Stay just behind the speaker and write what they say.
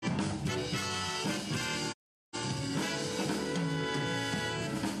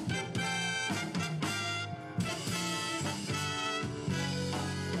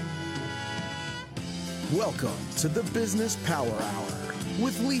Welcome to the Business Power Hour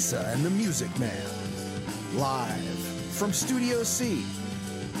with Lisa and the Music Man. Live from Studio C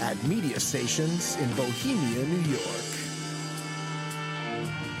at media stations in Bohemia, New York.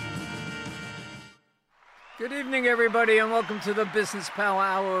 Good evening, everybody, and welcome to the Business Power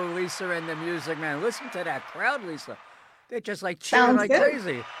Hour with Lisa and the Music Man. Listen to that crowd, Lisa. They're just like cheering Sounds like good.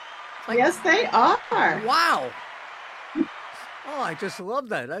 crazy. Like, yes, they are. wow. Oh, I just love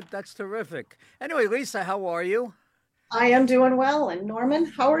that. That's terrific. Anyway, Lisa, how are you? I am doing well. And Norman,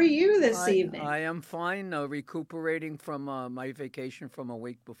 how are you this evening? I am fine, recuperating from my vacation from a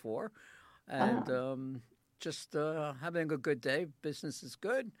week before. And just having a good day. Business is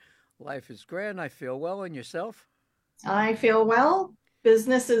good. Life is grand. I feel well. And yourself? I feel well.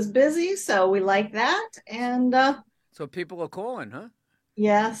 Business is busy, so we like that. And so people are calling, huh?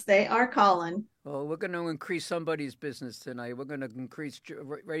 Yes, they are calling. Well, we're going to increase somebody's business tonight. We're going to increase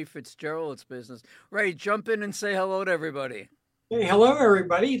Ray Fitzgerald's business. Ray, jump in and say hello to everybody. Hey, hello,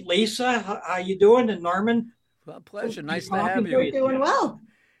 everybody. Lisa, how you doing? And Norman? Well, pleasure. Nice to have you. We're doing well.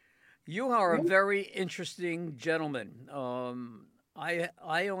 You are a very interesting gentleman. I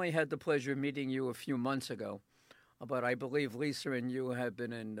only had the pleasure of meeting you a few months ago, but I believe Lisa and you have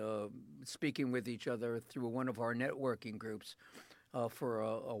been speaking with each other through one of our networking groups for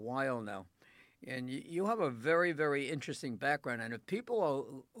a while now. And you have a very, very interesting background. And if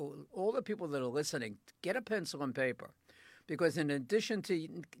all the people that are listening, get a pencil and paper. Because in addition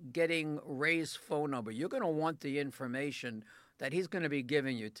to getting Ray's phone number, you're going to want the information that he's going to be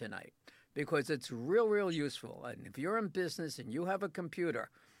giving you tonight. Because it's real useful. And if you're in business and you have a computer,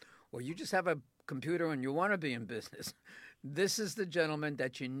 or you just have a computer and you want to be in business, this is the gentleman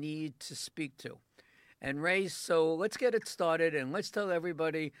that you need to speak to. And Ray, so let's get it started and let's tell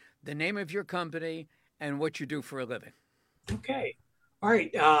everybody the name of your company and what you do for a living. Okay. All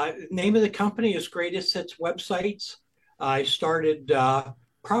right. Name of the company is Greatest Hits Websites. I started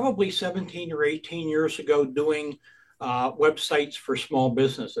probably 17 or 18 years ago doing websites for small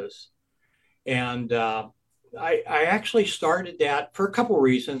businesses. And I actually started that for a couple of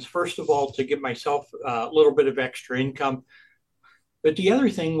reasons. First of all, to give myself a little bit of extra income. But the other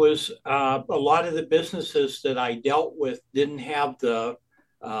thing was a lot of the businesses that I dealt with didn't have the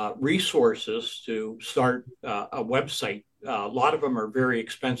resources to start a website. A lot of them are very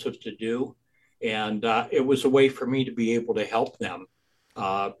expensive to do. And it was a way for me to be able to help them.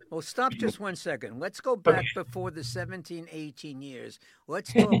 Well, stop just 1 second. Let's go back before the 17, 18 years.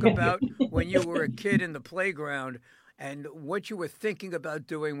 Let's talk about when you were a kid in the playground and what you were thinking about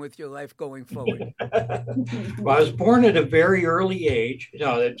doing with your life going forward. Well, I was born at a very early age.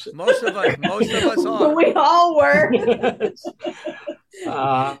 Most of us are. We all were.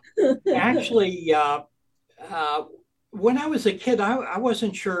 Actually, when I was a kid, I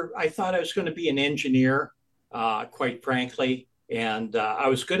wasn't sure. I thought I was going to be an engineer, quite frankly. And I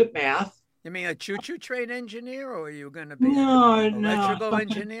was good at math. You mean a choo-choo train engineer, or are you going to be an electrical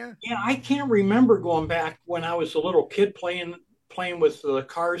engineer? Yeah, I can't remember going back when I was a little kid playing with the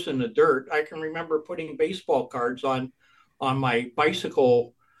cars in the dirt. I can remember putting baseball cards on my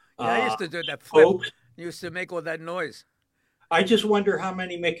bicycle. Yeah, I used to do that flip. You used to make all that noise. I just wonder how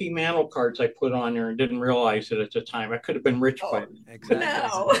many Mickey Mantle cards I put on there and didn't realize it at the time. I could have been rich by then. Exactly.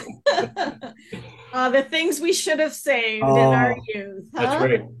 No. The things we should have saved in our youth. Huh? That's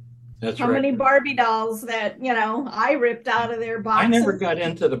right. That's How many Barbie dolls that, I ripped out of their boxes. I never got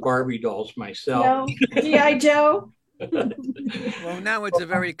into the Barbie dolls myself. No, G.I. Joe. Well, now it's a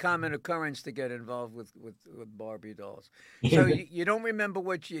very common occurrence to get involved with Barbie dolls. So you don't remember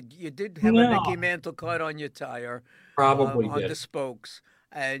what you did have a Mickey Mantle card on your tire. Probably on the spokes.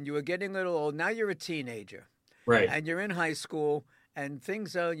 And you were getting a little old. Now you're a teenager. Right. And you're in high school. And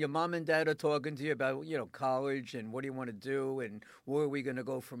things your mom and dad are talking to you about, college and what do you want to do and where are we going to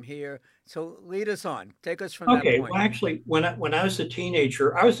go from here? So lead us on. Take us from that point. Well, actually, when I was a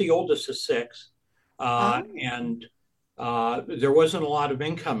teenager, I was the oldest of six. And there wasn't a lot of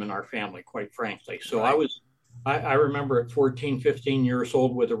income in our family, quite frankly. So right. I remember at 14, 15 years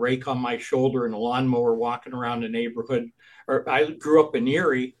old with a rake on my shoulder and a lawnmower walking around the neighborhood. I grew up in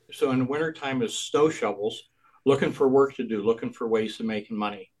Erie. So in the wintertime, it's snow shovels. Looking for work to do, looking for ways of making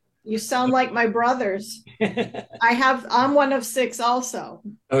money. You sound like my brothers. I'm one of six also.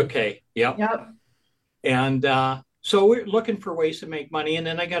 Okay. Yep. And so we're looking for ways to make money. And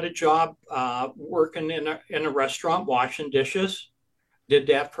then I got a job working in a restaurant, washing dishes. Did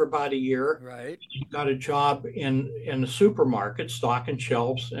that for about a year. Right. Got a job in a supermarket, stocking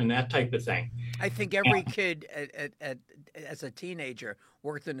shelves and that type of thing. I think every kid as a teenager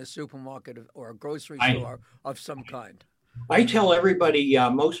worked in a supermarket or a grocery store of some kind. I tell everybody,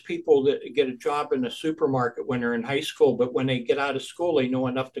 most people that get a job in a supermarket when they're in high school, but when they get out of school, they know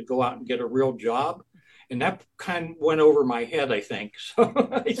enough to go out and get a real job. And that kind of went over my head, I think. So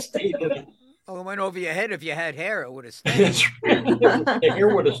I stayed in it. Oh, it went over your head. If you had hair, it would have stayed. That's right. The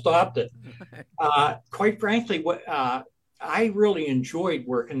hair would have stopped it. Quite frankly, what I really enjoyed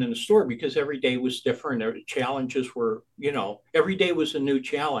working in the store because every day was different. The challenges were, every day was a new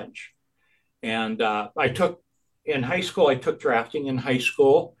challenge. And in high school, I took drafting in high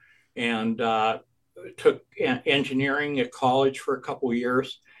school and took engineering at college for a couple of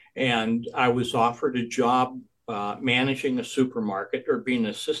years. And I was offered a job managing a supermarket or being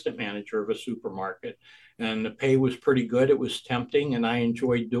an assistant manager of a supermarket. And the pay was pretty good. It was tempting and I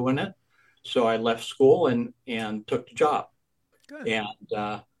enjoyed doing it. So I left school and took the job. Good.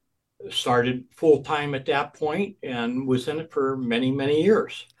 And started full time at that point and was in it for many, many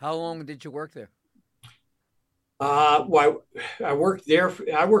years. How long did you work there? Well, I worked there.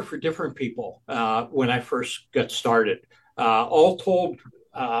 I worked for different people when I first got started. All told,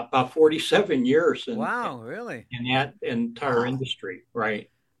 about 47 years. Wow, really? In that entire industry, right?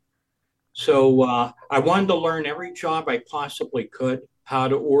 So I wanted to learn every job I possibly could, how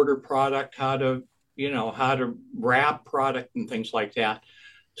to order product, how to wrap product and things like that.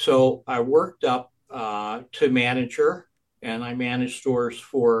 So I worked up to manager, and I managed stores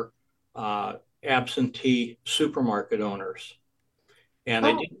for absentee supermarket owners. And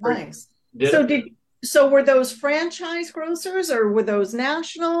I did nice. So were those franchise grocers or were those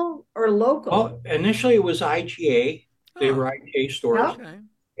national or local? Well, initially it was IGA. They were IGA stores. Okay.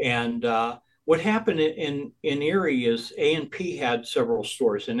 And what happened in Erie is A&P had several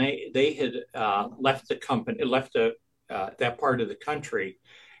stores, and they had left the company, left that part of the country,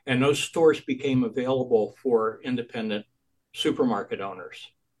 and those stores became available for independent supermarket owners.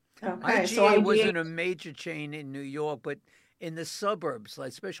 Okay, IGA wasn't a major chain in New York, but in the suburbs,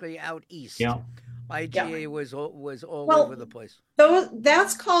 especially out east. Yeah. IGA was all over the place.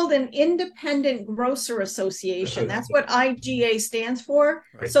 That's called an independent grocer association. That's what IGA stands for.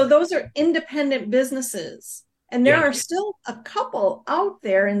 Right. So those are independent businesses. And there are still a couple out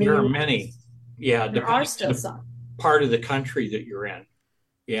there in the There are many. Yeah, there are still some. Part of the country that you're in.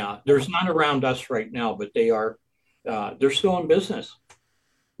 Yeah, there's none around us right now, but they're still in business.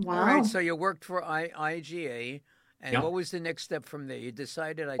 Wow. All right, so you worked for IGA, and what was the next step from there? You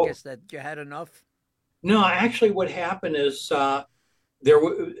decided, I guess, that you had enough? No, actually what happened is a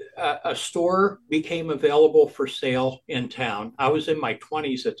store became available for sale in town. I was in my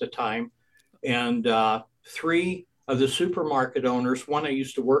 20s at the time, and three of the supermarket owners, one I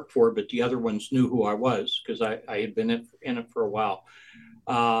used to work for, but the other ones knew who I was because I had been in it for a while.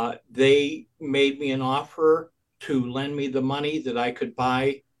 They made me an offer to lend me the money that I could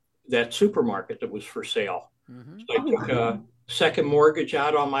buy that supermarket that was for sale. Mm-hmm. So I took a second mortgage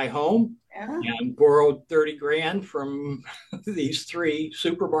out on my home and borrowed 30 grand from these three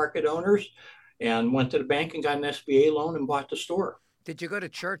supermarket owners and went to the bank and got an SBA loan and bought the store. Did you go to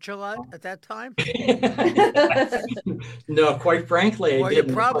church a lot at that time? No, quite frankly, I didn't.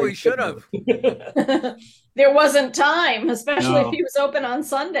 You probably should have. There wasn't time, especially if he was open on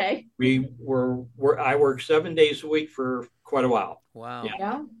Sunday. I worked 7 days a week for quite a while. Wow.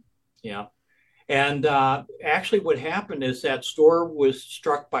 Yeah. And actually what happened is that store was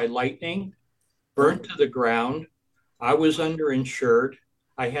struck by lightning, burnt to the ground. I was underinsured.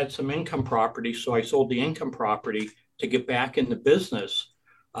 I had some income property, so I sold the income property to get back in the business.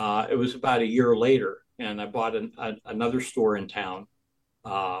 It was about a year later, and I bought another store in town.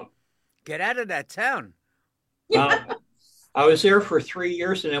 Get out of that town. I was there for 3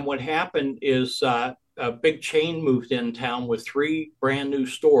 years, and then what happened is a big chain moved in town with 3 brand new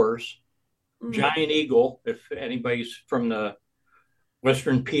stores. Giant Eagle, if anybody's from the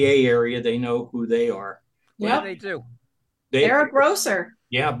Western PA area, they know who they are. Yeah, they do. They're a grocer.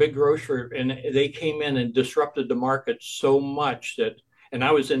 Yeah, big grocer. And they came in and disrupted the market so much and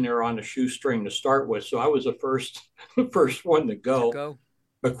I was in there on a shoestring to start with. So I was the first one to go.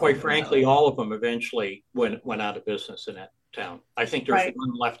 But quite frankly, all of them eventually went out of business in that town. I think there's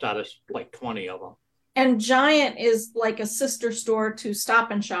one left out of like 20 of them. And Giant is like a sister store to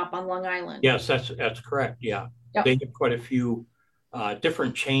Stop and Shop on Long Island. Yes, that's correct. Yeah. Yep. They have quite a few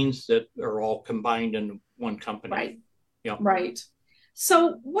different chains that are all combined in one company. Right. Yeah. Right.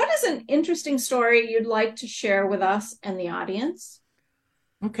 So what is an interesting story you'd like to share with us and the audience?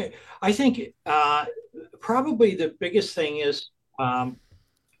 Okay. I think probably the biggest thing is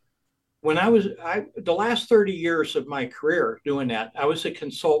when the last 30 years of my career doing that, I was a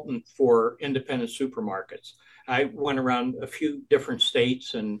consultant for independent supermarkets. I went around a few different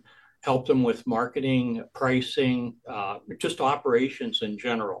states and helped them with marketing, pricing, just operations in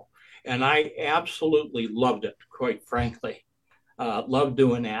general. And I absolutely loved it, quite frankly. Loved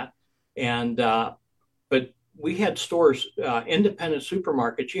doing that. And but we had stores, independent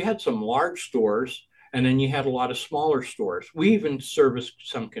supermarkets. You had some large stores, and then you had a lot of smaller stores. We even serviced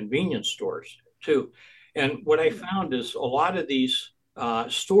some convenience stores too. And what I found is a lot of these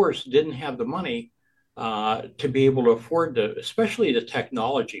stores didn't have the money to be able to afford especially the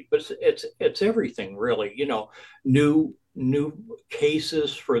technology. But it's everything really. New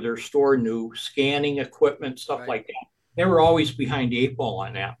cases for their store, new scanning equipment, stuff like that. They were always behind the eight ball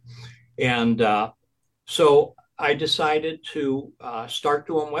on that. And so I decided to start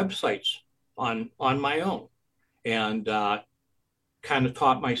doing websites on my own, and kind of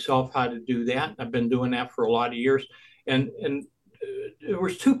taught myself how to do that. I've been doing that for a lot of years, and there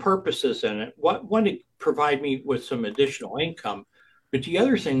was two purposes in it. One, to provide me with some additional income, but the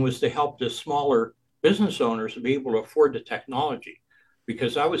other thing was to help the smaller business owners be able to afford the technology,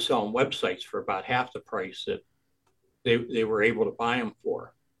 because I was selling websites for about half the price that they were able to buy them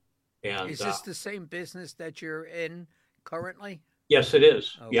for. And is this the same business that you're in currently? Yes, it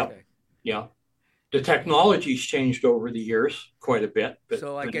is. Okay. Yep. Yeah. The technology's changed over the years quite a bit.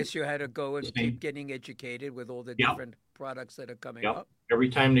 So I guess you had to go and keep getting educated with all the different products that are coming up. Every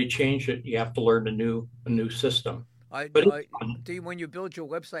time they change it, you have to learn a new system. When you build your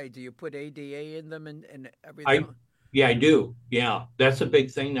website, do you put ADA in them and everything? I do. Yeah, that's a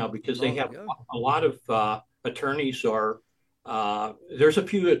big thing now, because they have a lot of attorneys there's a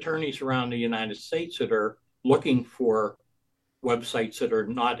few attorneys around the United States that are looking for websites that are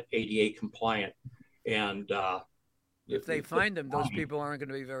not ADA compliant. And if they find them, those people aren't going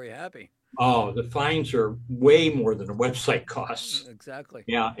to be very happy. Oh, the fines are way more than a website costs. Exactly.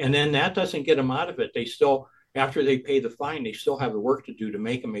 Yeah. And then that doesn't get them out of it. They still, after they pay the fine, they still have the work to do to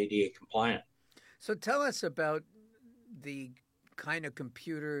make them ADA compliant. So tell us about the kind of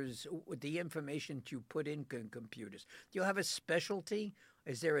computers, the information you put in computers. Do you have a specialty?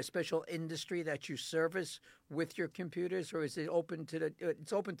 Is there a special industry that you service with your computers, or is it open to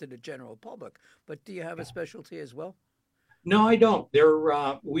it's open to the general public? But do you have a specialty as well? No, I don't.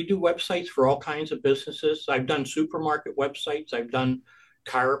 We do websites for all kinds of businesses. I've done supermarket websites. I've done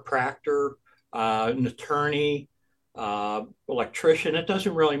chiropractor, an attorney, electrician. It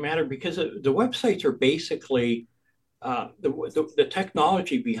doesn't really matter, because the websites are basically the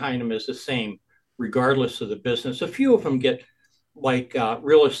technology behind them is the same, regardless of the business. A few of them get like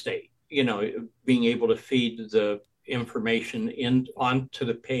real estate, being able to feed the information onto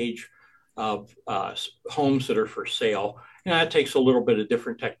the page of homes that are for sale. And that takes a little bit of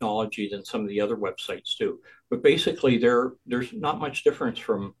different technology than some of the other websites do. But basically, there's not much difference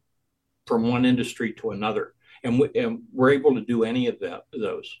from one industry to another. And we're able to do any of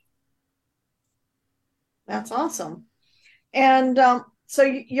those. That's awesome. And so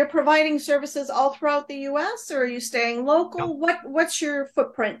you're providing services all throughout the U.S., or are you staying local? Yeah. What's your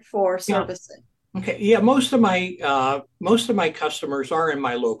footprint for servicing? Yeah. Okay. Yeah. Most of my customers are in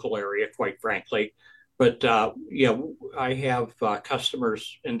my local area, quite frankly. But I have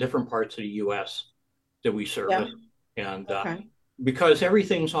customers in different parts of the U.S. that we service. Yeah. And because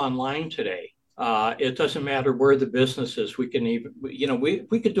everything's online today, it doesn't matter where the business is. We can even,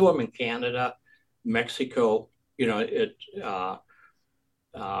 we could do them in Canada, Mexico. Not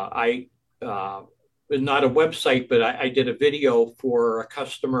a website, but I did a video for a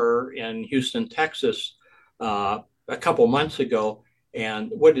customer in Houston, Texas, a couple months ago.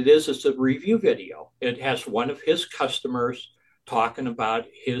 And what it is a review video. It has one of his customers talking about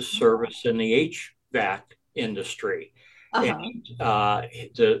his service in the HVAC industry. Uh-huh. And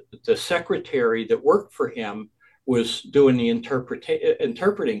the secretary that worked for him was doing the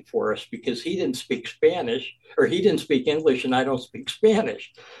interpreting for us, because he didn't speak Spanish, or he didn't speak English, and I don't speak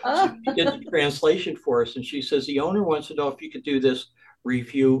Spanish. So she did the translation for us, and she says, the owner wants to know if you could do this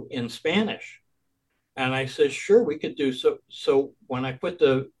review in Spanish. And I said, sure, we could do so. So when I put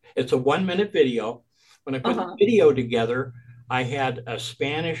it's a 1-minute video. When I put the video together, I had a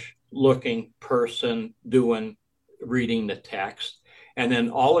Spanish looking person reading the text. And then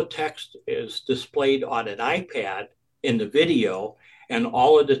all the text is displayed on an iPad in the video. And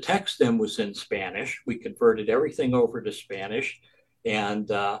all of the text then was in Spanish. We converted everything over to Spanish, and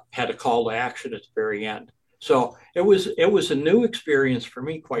had a call to action at the very end. So it was a new experience for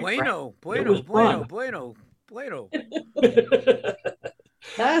me, quite frankly. Bueno.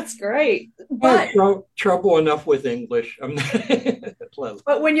 That's great. But trouble enough with English.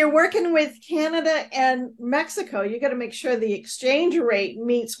 But when you're working with Canada and Mexico, you got to make sure the exchange rate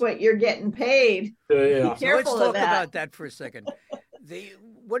meets what you're getting paid. Yeah. Be careful so let's talk of that. about that for a second.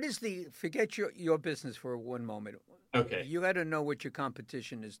 what is forget your business for one moment. Okay. You got to know what your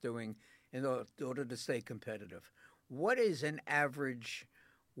competition is doing in order to stay competitive. What is an average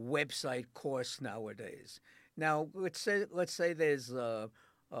website cost nowadays? Now, let's say there's a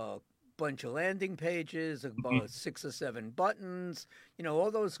bunch of landing pages, about 6 or 7 buttons,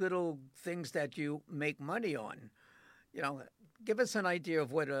 all those little things that you make money on. Give us an idea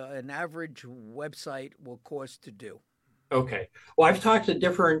of what an average website will cost to do. Okay. Well, I've talked to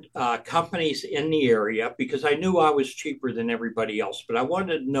different companies in the area because I knew I was cheaper than everybody else, but I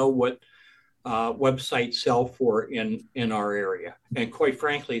wanted to know what websites sell for in our area. And quite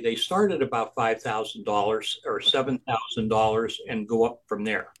frankly, they start at about $5,000 or $7,000 and go up from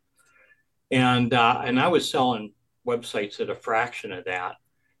there. And I was selling websites at a fraction of that,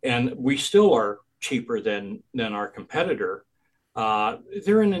 and we still are cheaper than our competitor.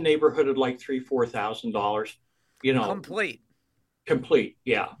 They're in the neighborhood of like $3,000-$4,000. Complete,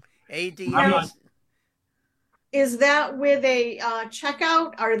 yeah. ADS. Is that with a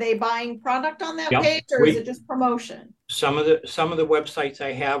checkout? Are they buying product on that page, or is it just promotion? Some of the websites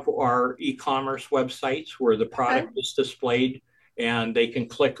I have are e-commerce websites where the product is displayed and they can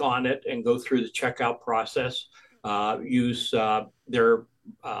click on it and go through the checkout process. Use their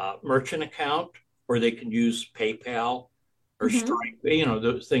merchant account, or they can use PayPal or Stripe.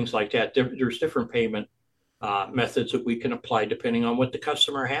 Those things like that. There's different payment methods that we can apply depending on what the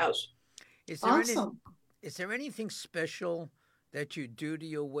customer has. Is there anything special that you do to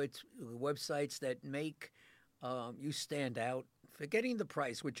your websites that make you stand out? Forgetting the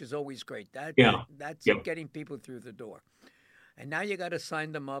price, which is always great. That's getting people through the door. And now you got to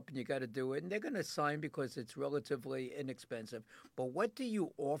sign them up and you got to do it. And they're going to sign because it's relatively inexpensive. But what do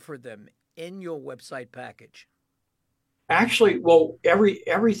you offer them in your website package? Actually, well,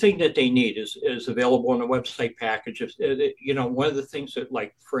 everything that they need is available in the website package. One of the things that,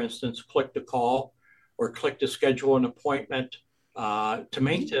 like, for instance, click to call or click to schedule an appointment to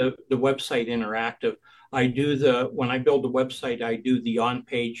make the website interactive. When I build the website, I do the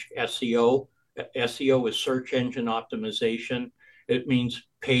on-page SEO. SEO is search engine optimization. It means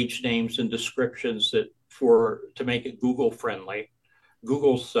page names and descriptions to make it Google friendly.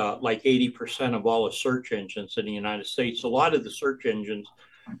 Google's like 80% of all the search engines in the United States. A lot of the search engines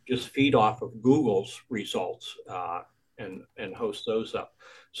just feed off of Google's results and host those up.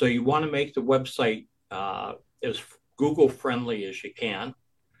 So you want to make the website as Google friendly as you can.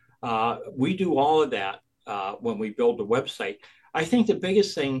 We do all of that when we build the website. I think the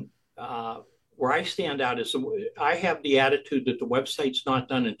biggest thing where I stand out is I have the attitude that the website's not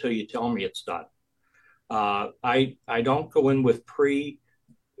done until you tell me it's done. I don't go in with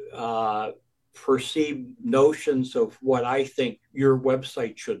perceived notions of what I think your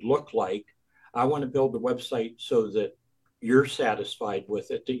website should look like. I want to build the website so that you're satisfied with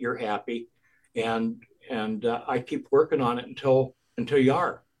it, that you're happy, and I keep working on it until you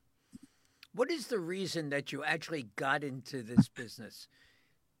are. What is the reason that you actually got into this business?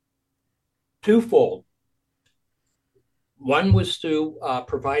 Twofold. One was to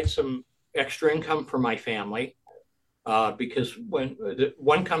provide some extra income for my family, because when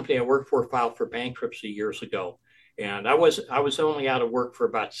one company I worked for filed for bankruptcy years ago, and I was only out of work for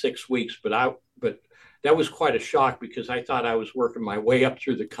about 6 weeks, but that was quite a shock because I thought I was working my way up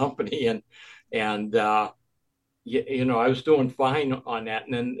through the company, and I was doing fine on that,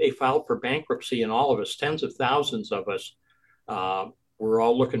 and then they filed for bankruptcy, and all of us, tens of thousands of us, were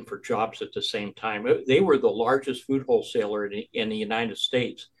all looking for jobs at the same time. They were the largest food wholesaler in the United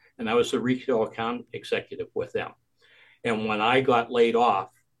States, and I was the retail account executive with them. And when I got laid off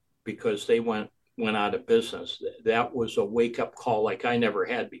because they went out of business, that was a wake-up call like I never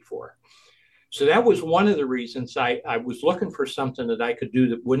had before. So that was one of the reasons I was looking for something that I could do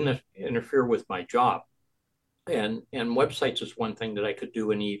that wouldn't interfere with my job. And websites is one thing that I could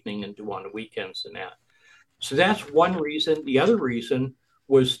do in the evening and do on the weekends and that. So that's one reason. The other reason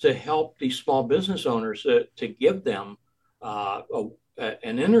was to help these small business owners to give them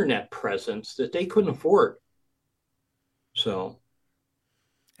an internet presence that they couldn't afford. So.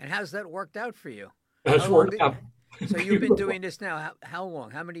 And how's that worked out for you? That's worked out. So you've been doing this now, how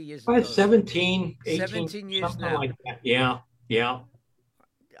long? How many years? 17, 18, 17 years something now. like that. Yeah.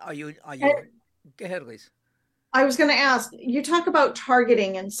 Are you? Go ahead, Lisa. I was going to ask, you talk about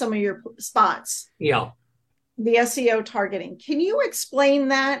targeting in some of your spots. Yeah. The SEO targeting. Can you explain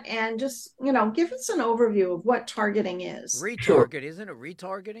that and just, give us an overview of what targeting is? Retarget, isn't it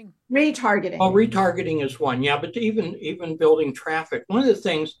retargeting? Retargeting. Well, retargeting is one. Yeah, but even building traffic. One of the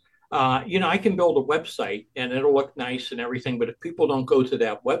things, I can build a website and it'll look nice and everything, but if people don't go to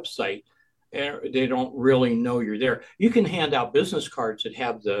that website, and they don't really know you're there. You can hand out business cards that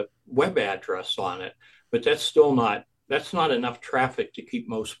have the web address on it, but that's not enough traffic to keep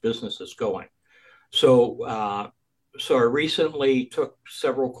most businesses going. So I recently took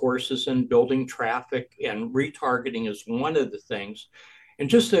several courses in building traffic, and retargeting is one of the things. And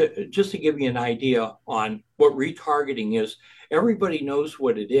just to give you an idea on what retargeting is, everybody knows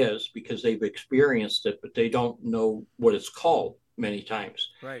what it is because they've experienced it, but they don't know what it's called many times.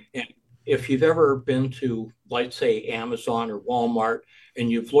 Right. And if you've ever been to, let's say, Amazon or Walmart, and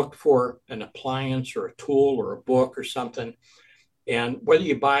you've looked for an appliance or a tool or a book or something, and whether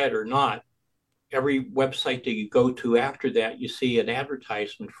you buy it or not, every website that you go to after that, you see an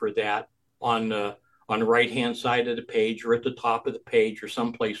advertisement for that on the right-hand side of the page or at the top of the page or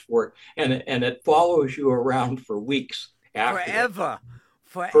someplace for it. And it follows you around for weeks after Forever.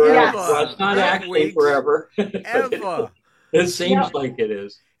 that. Forever. Yes. Well, it's not actually weeks. forever. Ever. It seems like it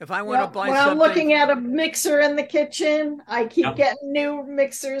is. If I want to buy when something. I'm looking at a mixer in the kitchen, I keep Yep. getting new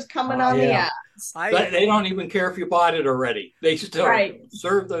mixers coming on the yeah. ads. They don't even care if you bought it already. They still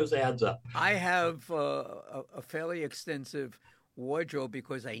serve those ads up. I have a fairly extensive wardrobe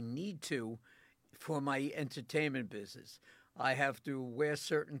because I need to for my entertainment business. I have to wear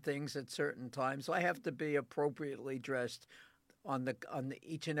certain things at certain times. So I have to be appropriately dressed on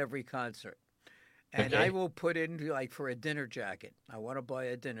each and every concert. And Okay. I will put in, like, for a dinner jacket. I want to buy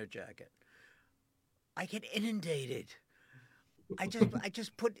a dinner jacket. I get inundated. I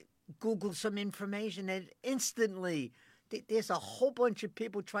just Google some information, and instantly there's a whole bunch of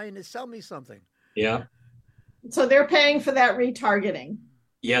people trying to sell me something. Yeah. So they're paying for that retargeting.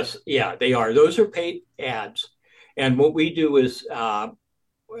 Yes. Yeah, they are. Those are paid ads. And what we do is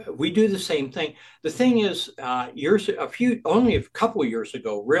we do the same thing. The thing is, only a couple of years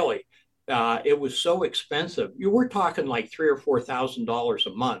ago, really, it was so expensive. You were talking like $3,000 or $4,000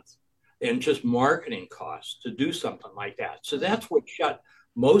 a month in just marketing costs to do something like that. So that's what shut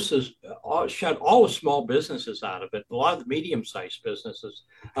all the small businesses out of it. A lot of the medium-sized businesses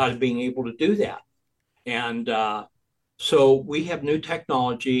out of being able to do that. And so we have new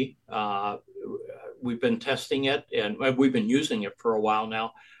technology. We've been testing it, and we've been using it for a while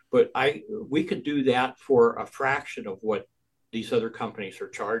now. But we could do that for a fraction of what these other companies are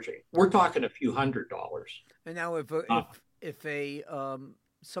charging. We're talking a few $100s. And now, if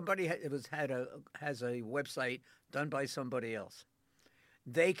somebody has a website done by somebody else,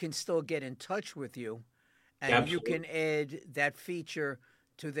 they can still get in touch with you, and Absolutely. you can add that feature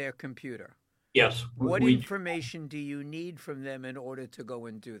to their computer. Yes. What information do you need from them in order to go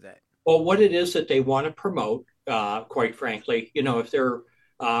and do that? Well, what it is that they want to promote, quite frankly, if they're,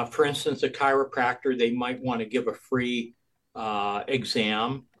 for instance, a chiropractor, they might want to give a free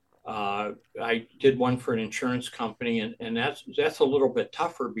exam. I did one for an insurance company, and that's a little bit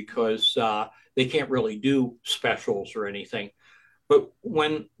tougher because they can't really do specials or anything. But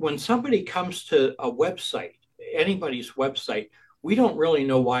when somebody comes to a website, anybody's website, we don't really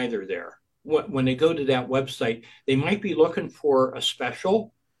know why they're there. When they go to that website, they might be looking for a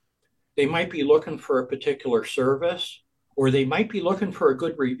special, they might be looking for a particular service, or they might be looking for a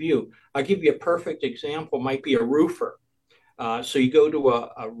good review. I'll give you a perfect example, might be a roofer. So you go to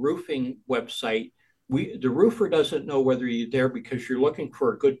a roofing website, the roofer doesn't know whether you're there because you're looking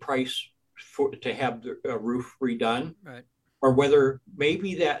for a good price to have the roof redone. Right. Or whether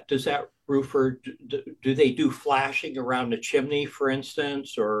maybe does that roofer, do they do flashing around the chimney, for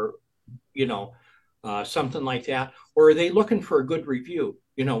instance, or, something like that? Or are they looking for a good review?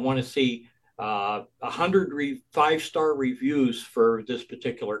 Want to see 100 5-star reviews for this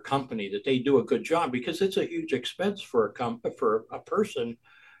particular company, that they do a good job, because it's a huge expense for a person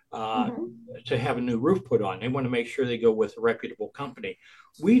to have a new roof put on. They want to make sure they go with a reputable company.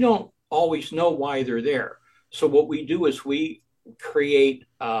 We don't always know why they're there. So what we do is we create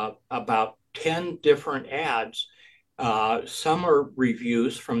about 10 different ads. Some are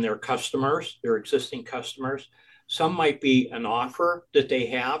reviews from their customers, their existing customers. Some might be an offer that they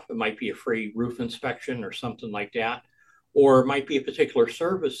have. It might be a free roof inspection or something like that. Or it might be a particular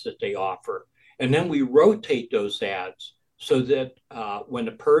service that they offer. And then we rotate those ads so that when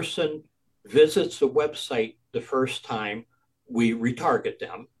a person visits the website the first time, we retarget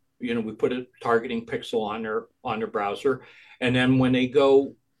them. We put a targeting pixel on their browser. And then when they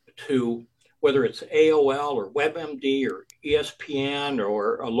go to, whether it's AOL or WebMD or ESPN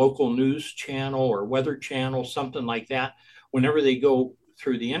or a local news channel or weather channel, something like that, whenever they go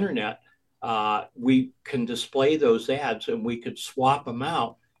through the internet, we can display those ads, and we could swap them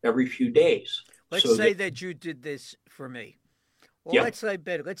out every few days. Let's say that you did this for me. Well, Yeah. let's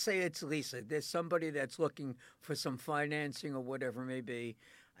say it's Lisa. There's somebody that's looking for some financing or whatever it may be,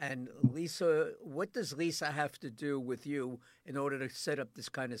 And Lisa, what does Lisa have to do with you in order to set up this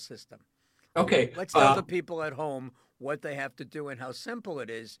kind of system? Okay. Let's tell the people at home what they have to do and how simple it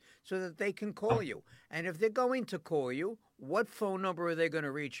is so that they can call you. And if they're going to call you, what phone number are they going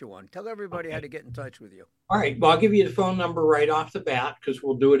to reach you on? Tell everybody how to get in touch with you. All right. Well, I'll give you the phone number right off the bat because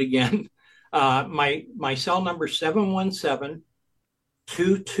we'll do it again. My cell number is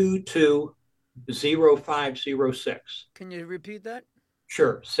 717-222-0506. Can you repeat that?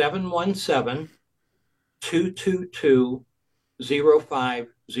 Sure.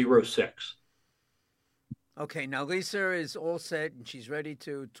 717-222-0506. Okay, now Lisa is all set and she's ready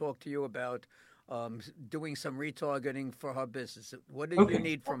to talk to you about doing some retargeting for her business. What do you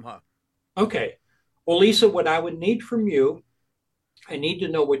need from her? Okay. Well, Lisa, what I would need from you, I need to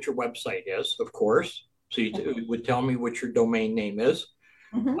know what your website is, of course. So you would tell me what your domain name is.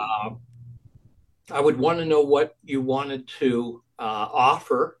 Mm-hmm. I would want to know what you wanted to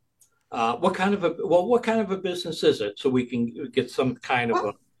offer. What kind of a business is it? So we can get some kind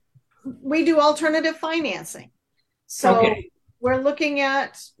of we do alternative financing. So we're looking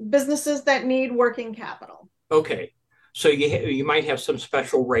at businesses that need working capital. Okay. So you might have some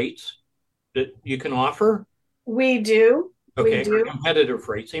special rates that you can offer? We do. Okay, we do. Competitive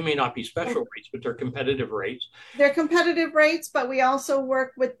rates. They may not be special rates, but they're competitive rates. They're competitive rates, but we also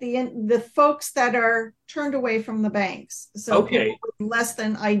work with the folks that are turned away from the banks. So less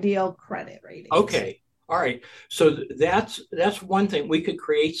than ideal credit ratings. Okay. All right. So that's one thing. We could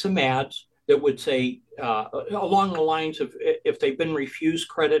create some ads that would say along the lines of if they've been refused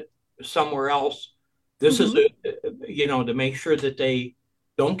credit somewhere else, this is to make sure that they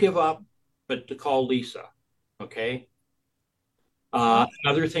don't give up, but to call Lisa. Okay.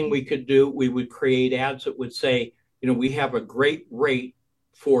 Another thing we could do, we would create ads that would say, we have a great rate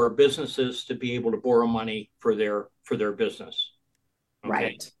for businesses to be able to borrow money for their business. Okay?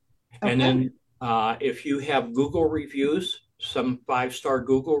 Right. Okay. And then if you have Google reviews, some 5-star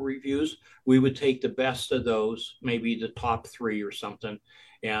Google reviews, we would take the best of those, maybe the top 3 or something.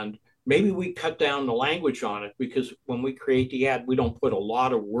 And maybe we cut down the language on it because when we create the ad, we don't put a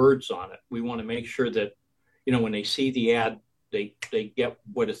lot of words on it. We want to make sure that, when they see the ad, they get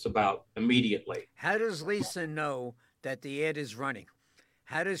what it's about immediately. How does Lisa know that the ad is running?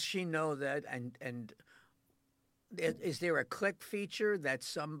 How does she know that? And is there a click feature that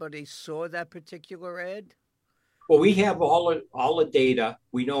somebody saw that particular ad? Well, we have all the data.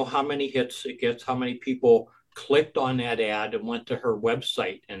 We know how many hits it gets, how many people clicked on that ad and went to her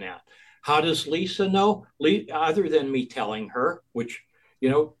website and that. How does Lisa know? Other than me telling her, which,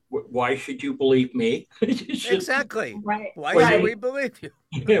 why should you believe me? Exactly. Right. Why should we believe you?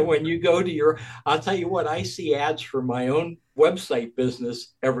 When you go to I'll tell you what, I see ads for my own website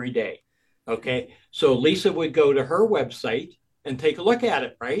business every day. Okay. So Lisa would go to her website and take a look at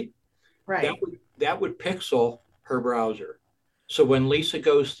it, right? Right. That would pixel her browser. So when Lisa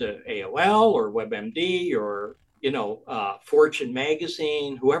goes to AOL or WebMD or, Fortune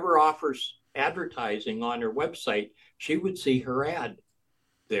magazine, whoever offers advertising on her website, she would see her ad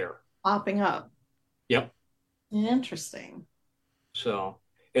there. Popping up. Yep. Interesting. So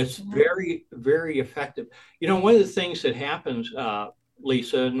it's very, very effective. One of the things that happens,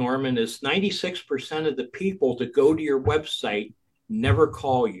 Lisa, Norman, is 96% of the people that go to your website never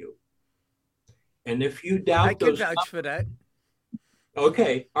call you. And if you doubt I can vouch for that.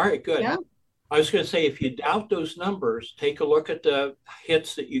 Okay. All right, good. Yeah. I was going to say, if you doubt those numbers, take a look at the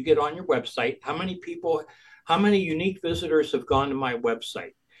hits that you get on your website. How many unique visitors have gone to my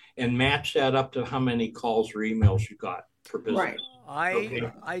website, and match that up to how many calls or emails you got for business.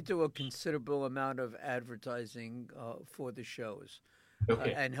 Right. I do a considerable amount of advertising for the shows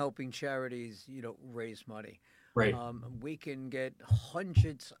and helping charities, raise money. Right. We can get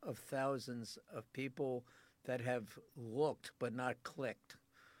hundreds of thousands of people that have looked but not clicked.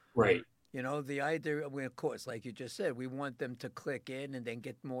 Right. The idea, of course, like you just said, we want them to click in and then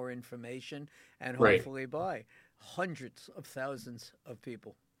get more information and hopefully buy. Hundreds of thousands of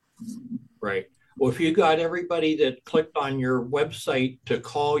people. Right. Well, if you got everybody that clicked on your website to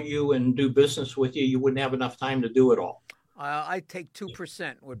call you and do business with you, you wouldn't have enough time to do it all. I take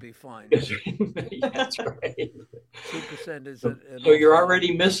 2% would be fine. That's right. 2% is so you're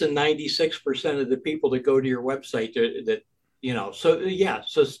already missing 96% of the people that go to your website So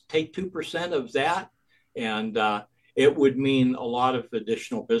take 2% of that, and it would mean a lot of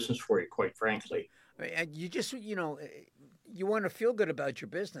additional business for you, quite frankly. And you just, you want to feel good about your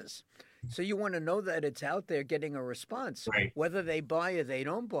business. So you want to know that it's out there getting a response. Right. Whether they buy or they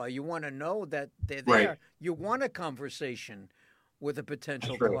don't buy, you want to know that they're there. Right. You want a conversation with a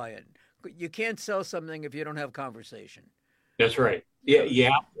potential client. You can't sell something if you don't have conversation. That's right. Yeah,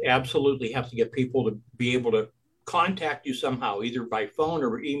 yeah, absolutely have to get people to be able to contact you somehow, either by phone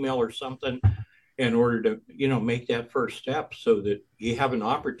or email or something, in order to, make that first step so that you have an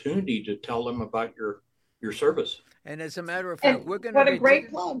opportunity to tell them about your service. And as a matter of fact, And what a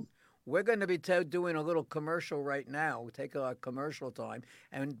great plug. we're going to be doing a little commercial right now. Take a commercial time,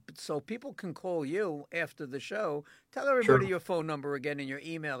 and so people can call you after the show. Tell everybody Sure. your phone number again and your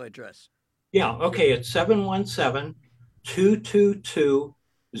email address. Yeah, okay, it's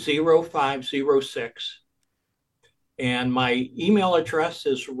 717-222-0506. And my email address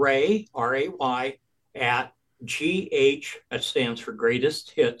is Ray, R-A-Y, at GH, that stands for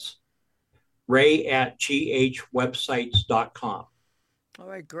Greatest Hits, Ray at ghwebsites.com. All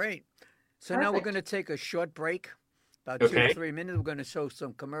right, great. So now we're Perfect. going to take a short break, about 2 to Okay. 3 minutes. We're going to show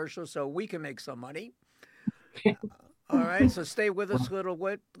some commercials so we can make some money. All right, so stay with us a little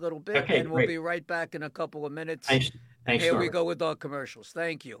bit, Okay, and we'll great. be right back in a couple of minutes. Thanks, Here we Norbert. go with our commercials.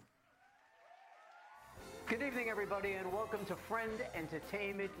 Thank you. Good evening, everybody, and welcome to Friend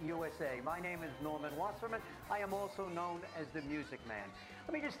Entertainment USA. My name is Norman Wasserman. I am also known as the Music Man.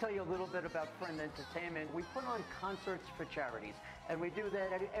 Let me just tell you a little bit about Friend Entertainment. We put on concerts for charities, and we do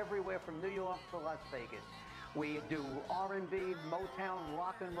that everywhere from New York to Las Vegas. We do R&B, Motown,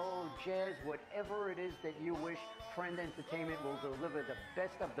 rock and roll, jazz, whatever it is that you wish. Friend Entertainment will deliver the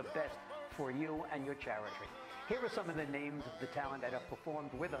best of the best for you and your charity. Here are some of the names of the talent that have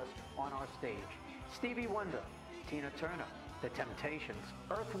performed with us on our stage. Stevie Wonder, Tina Turner, The Temptations,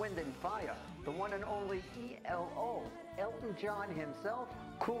 Earth, Wind and Fire, the one and only ELO, Elton John himself,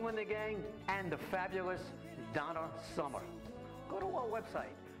 Kool and the Gang, and the fabulous Donna Summer. Go to our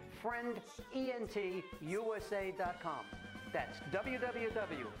website, friendentusa.com. That's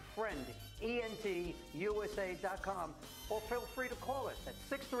www.friendentusa.com, or feel free to call us at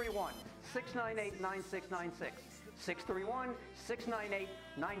 631-698-9696. 631-698-9696,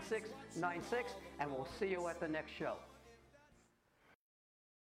 and we'll see you at the next show.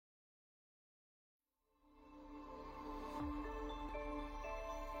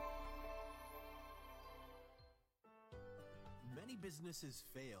 Many businesses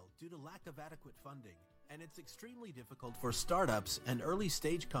fail due to lack of adequate funding, and it's extremely difficult for startups and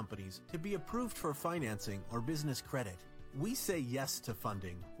early-stage companies to be approved for financing or business credit. We say yes to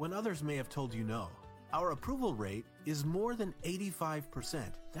funding when others may have told you no. Our approval rate is more than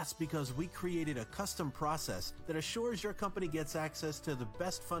 85%. That's because we created a custom process that assures your company gets access to the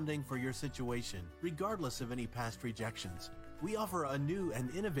best funding for your situation, regardless of any past rejections. We offer a new and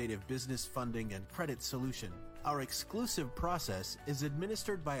innovative business funding and credit solution. Our exclusive process is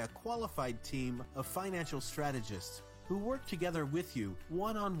administered by a qualified team of financial strategists who work together with you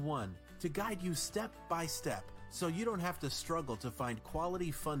one-on-one to guide you step by step so you don't have to struggle to find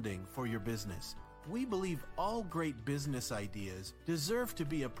quality funding for your business. We believe all great business ideas deserve to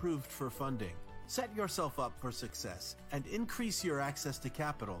be approved for funding. Set yourself up for success and increase your access to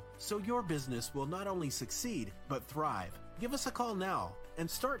capital so your business will not only succeed, but thrive. Give us a call now and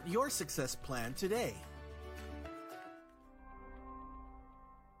start your success plan today.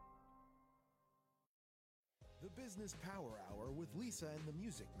 The Business Power Hour with Lisa and the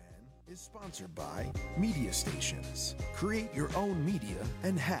Music Man is sponsored by Media Stations. Create your own media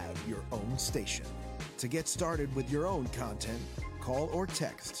and have your own station. To get started with your own content, call or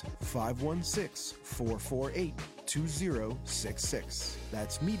text 516-448-2066.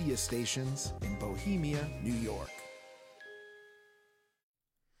 That's Media Stations in Bohemia, New York.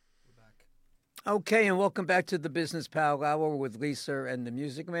 Okay, and welcome back to the Business Power Hour with Lisa and the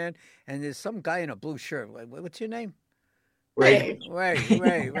Music Man. And there's some guy in a blue shirt. What's your name? Ray.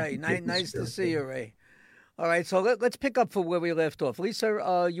 Ray. Nice to see you, Ray. All right, so let's pick up for where we left off.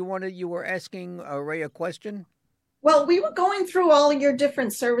 Lisa, you were asking Ray a question? Well, we were going through all of your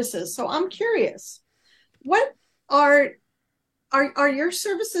different services, so I'm curious. What are your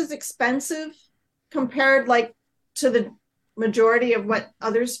services expensive compared to the majority of what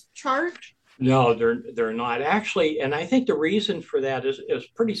others charge? No, they're not actually, and I think the reason for that is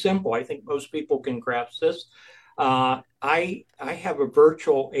pretty simple. I think most people can grasp this. I have a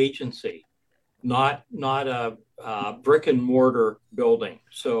virtual agency, not a brick and mortar building.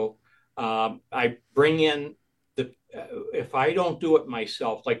 So I bring in if I don't do it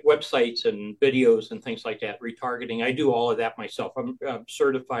myself, like websites and videos and things like that, retargeting, I do all of that myself. I'm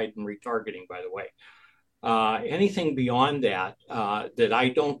certified in retargeting, by the way. Anything beyond that that I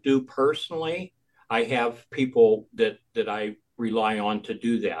don't do personally, I have people that I rely on to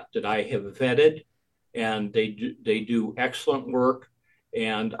do that I have vetted, and they do excellent work,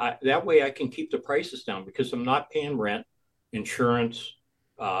 and that way I can keep the prices down because I'm not paying rent, insurance,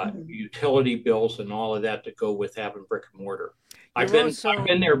 utility bills and all of that to go with having brick and mortar. I've also,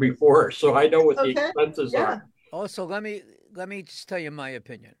 been there before, so I know what the Okay. expenses Yeah. are. also, let me just tell you my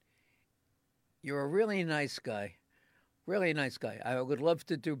opinion. You're a really nice guy. Really nice guy. I would love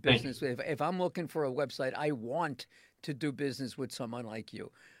to do business. If I'm looking for a website, I want to do business with someone like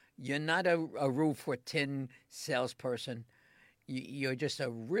you. You're not a roof for tin salesperson. You're just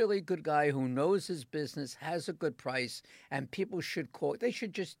a really good guy who knows his business, has a good price, and people should call. They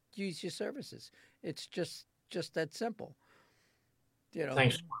should just use your services. It's just that simple. You know.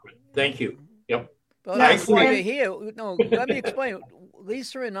 Thanks. Thank you. Yep. Well, Nice. that's why you're here. No, let me explain.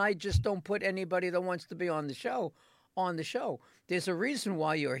 Lisa and I just don't put anybody that wants to be on the show on the show. There's a reason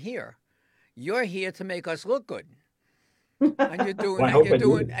why you're here. You're here to make us look good. And you're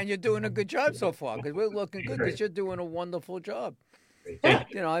doing you're doing a good job so far because we're looking good because you're doing a wonderful job. Yeah.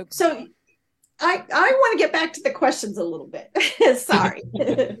 You know, So I want to get back to the questions a little bit. Sorry.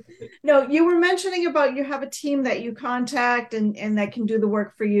 No, you were mentioning about you have a team that you contact and that can do the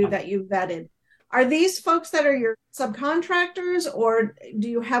work for you that you've vetted. Are these folks that are your subcontractors, or do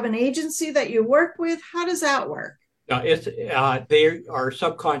you have an agency that you work with? How does that work? They are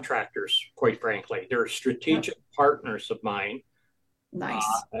subcontractors, quite frankly. They're strategic partners of mine. Nice.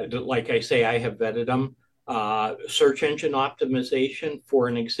 Like I say, I have vetted them. Search engine optimization, for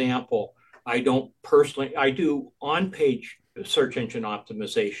an example. I do on-page search engine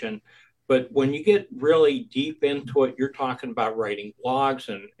optimization, but when you get really deep into it, you're talking about writing blogs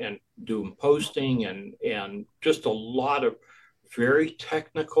and doing posting and just a lot of very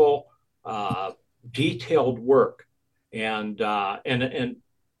technical, detailed work. And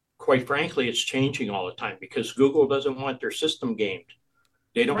quite frankly, it's changing all the time because Google doesn't want their system gamed.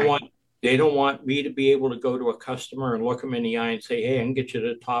 They don't want me to be able to go to a customer and look them in the eye and say, hey, I can get you to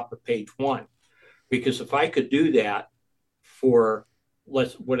the top of page 1. Because if I could do that for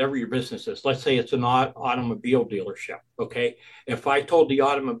whatever your business is, let's say it's an automobile dealership, okay? If I told the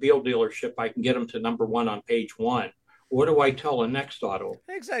automobile dealership I can get them to number 1 on page 1, what do I tell the next auto?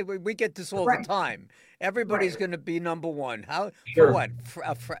 exactly. We get this all the time. Everybody's going to be number 1. How Sure. for what?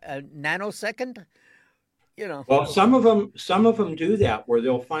 For a nanosecond? You know. Well, some of them do that where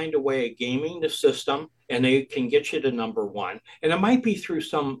they'll find a way of gaming the system and they can get you to number 1. And it might be through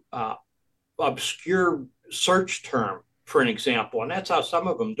some obscure search term, for an example. And that's how some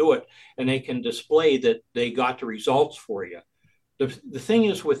of them do it. And they can display that they got the results for you. The thing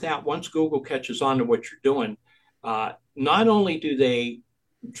is with that, once Google catches on to what you're doing, not only do they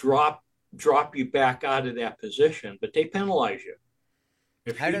drop you back out of that position, but they penalize you.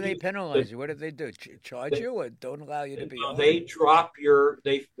 How do they penalize you? What do they do? Charge you or don't allow you to be on? They drop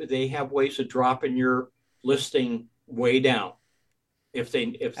they have ways of dropping your listing way down. If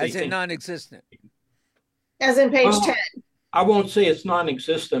they as in non-existent. As in page 10. I won't say it's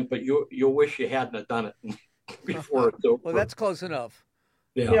non-existent, but you'll wish you hadn't have done it before it's over. Well, that's close enough.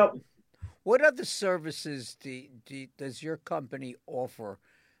 Yeah. Yep. What other services does your company offer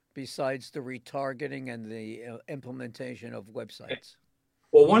besides the retargeting and the implementation of websites?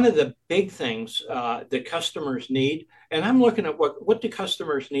 Well, one of the big things that customers need, and I'm looking at what do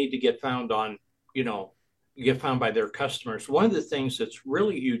customers need to get found on, get found by their customers. One of the things that's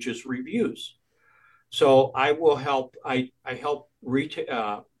really huge is reviews. So I will help. I help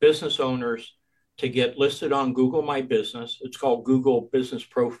business owners to get listed on Google My Business. It's called Google Business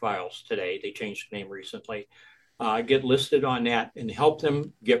Profiles today. They changed the name recently. Get listed on that and help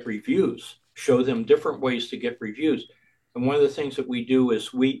them get reviews. Show them different ways to get reviews. And one of the things that we do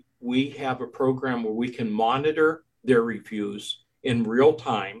is we have a program where we can monitor their reviews in real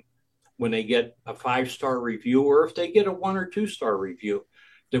time when they get a 5-star review, or if they get a 1 or 2-star review,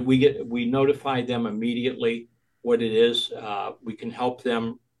 that we notify them immediately what it is. We can help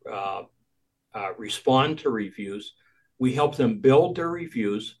them respond to reviews. We help them build their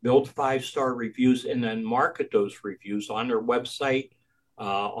reviews, build 5-star reviews, and then market those reviews on their website,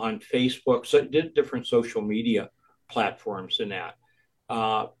 on Facebook, so different social media platforms and that.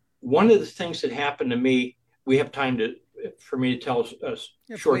 One of the things that happened to me, we have time for me to tell a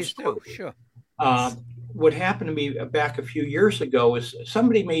short story. Sure. What happened to me back a few years ago is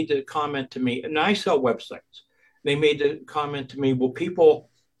somebody made the comment to me, and I sell websites. They made the comment to me, well,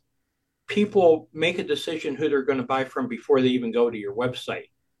 people make a decision who they're going to buy from before they even go to your website.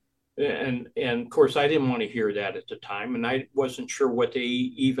 And of course, I didn't want to hear that at the time. And I wasn't sure what they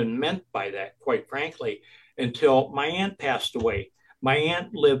even meant by that, quite frankly, until my aunt passed away. My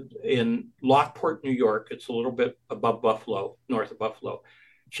aunt lived in Lockport, New York. It's a little bit above Buffalo, north of Buffalo.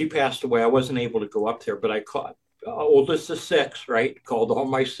 She passed away. I wasn't able to go up there, but I called, oldest of 6, right? Called all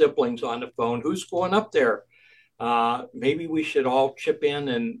my siblings on the phone. Who's going up there? maybe we should all chip in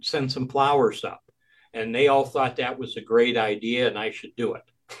and send some flowers up. And they all thought that was a great idea and I should do it.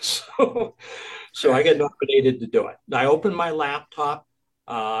 So I got nominated to do it. I opened my laptop,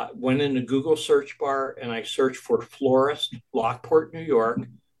 went in the Google search bar, and I searched for florist, Lockport, New York.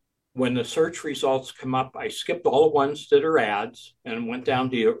 When the search results come up, I skipped all the ones that are ads and went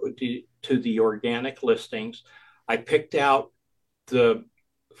down to the organic listings. I picked out the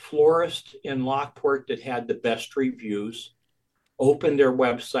florist in Lockport that had the best reviews, opened their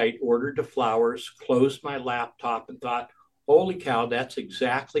website, ordered the flowers, closed my laptop, and thought, holy cow, that's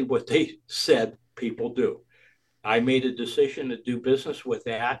exactly what they said people do. I made a decision to do business with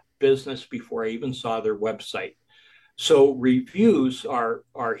that business before I even saw their website. So reviews are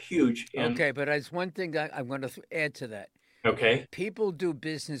huge. And, okay, but there's one thing that I'm going to add to that. Okay. People do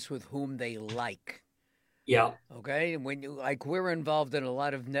business with whom they like. Yeah. Okay, and when you we're involved in a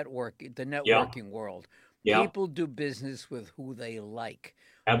lot of networking world. Yeah. People do business with who they like.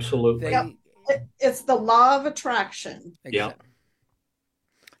 Absolutely. It's the law of attraction. Yeah.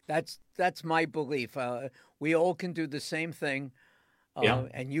 That's my belief. We all can do the same thing,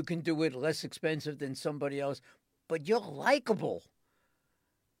 and you can do it less expensive than somebody else, but you're likable.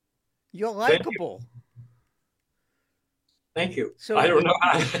 You're likable. Thank you. So I don't know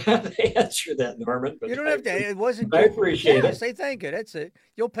how to answer that, Norman. But you don't have to. It wasn't. I appreciate it. Say thank you. That's it.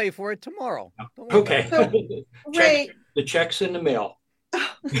 You'll pay for it tomorrow. Okay. So, Ray, the check's in the mail.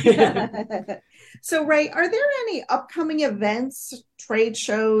 So, Ray, are there any upcoming events, trade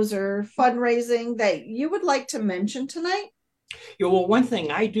shows, or fundraising that you would like to mention tonight? Yeah, well, one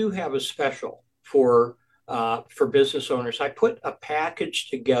thing, I do have a special for business owners. I put a package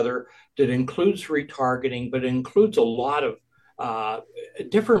together that includes retargeting, but it includes a lot of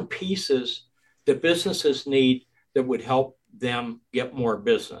different pieces that businesses need that would help them get more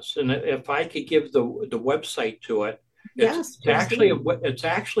business. And if I could give the website to it, it's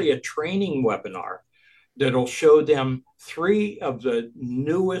actually a training webinar that'll show them 3 of the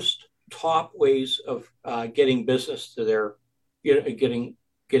newest top ways of getting business to their, getting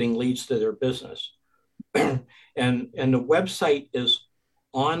leads to their business. And the website is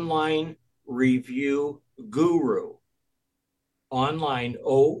Online Review Guru. Online,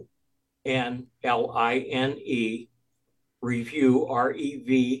 ONLINE, review,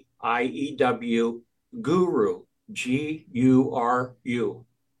 REVIEW, Guru, GURU.com.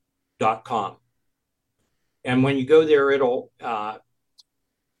 And when you go there, it'll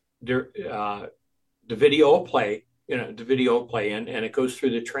the video will play, and it goes through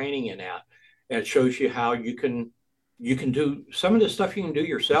the training in that. And it shows you how you can do some of the stuff you can do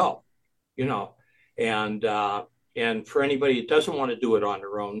yourself, and for anybody that doesn't want to do it on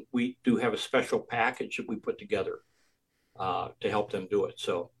their own, we do have a special package that we put together to help them do it.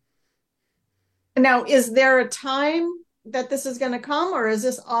 So now, is there a time that this is going to come, or is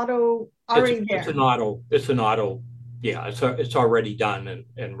this already there? It's an auto. Yeah, it's already done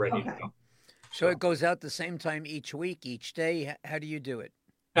and ready to go. So it goes out the same time each week, each day. How do you do it?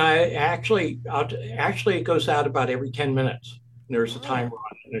 Actually, it goes out about every 10 minutes. There's a timer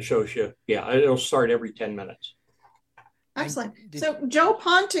on it, and it shows you. Yeah, it'll start every 10 minutes. Excellent. So Joe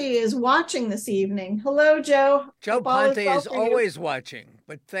Ponte is watching this evening. Hello, Joe. Joe Ponte is always watching,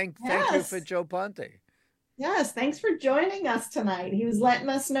 but thank you for Joe Ponte. Yes, thanks for joining us tonight. He was letting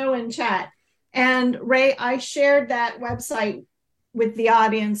us know in chat. And Ray, I shared that website with the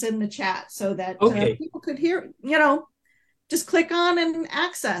audience in the chat so that people could hear, just click on and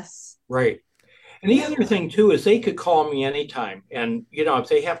access. Right. And the other thing too is they could call me anytime. And, if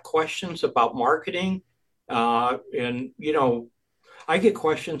they have questions about marketing, I get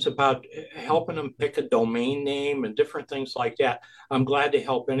questions about helping them pick a domain name and different things like that. I'm glad to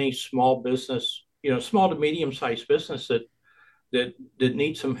help any small business, small to medium-sized business that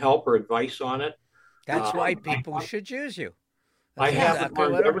needs some help or advice on it. That's why people should use you. That's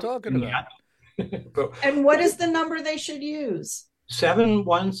exactly what I'm talking about. And what is the number they should use?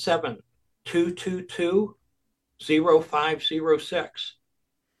 717-222-0506.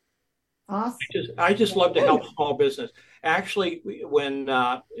 Awesome. I just love to help small business. Actually, when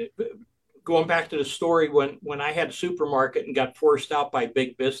going back to the story, when I had a supermarket and got forced out by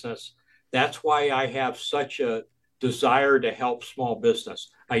big business, that's why I have such a desire to help small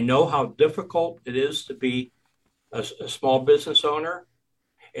business. I know how difficult it is to be a small business owner.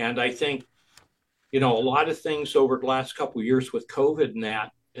 And I think, a lot of things over the last couple of years with COVID and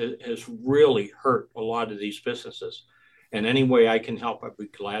that has really hurt a lot of these businesses. And any way I can help, I'd be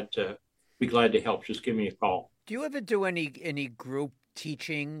glad to help. Just give me a call. Do you ever do any group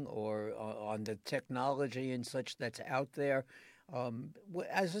teaching or on the technology and such that's out there?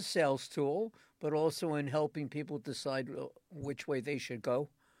 as a sales tool, but also in helping people decide which way they should go?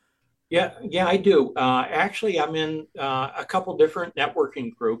 Yeah, I do. Actually, I'm in a couple different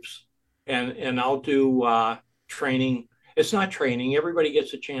networking groups, and I'll do training. It's not training. Everybody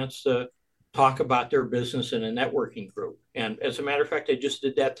gets a chance to talk about their business in a networking group. And as a matter of fact, I just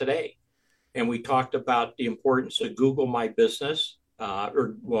did that today. And we talked about the importance of Google My Business,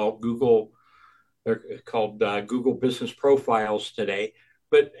 Google, they're called Google Business Profiles today.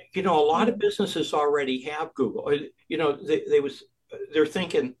 But a lot of businesses already have Google. They're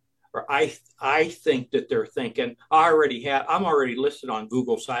thinking, or I think that they're thinking, I'm already listed on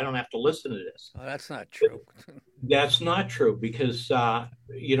Google, so I don't have to listen to this. Oh, that's not true. That's not true because one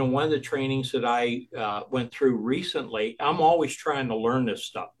of the trainings that I went through recently, I'm always trying to learn this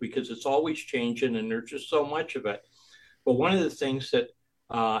stuff because it's always changing and there's just so much of it. But one of the things that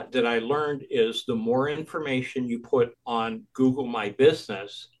I learned is the more information you put on Google My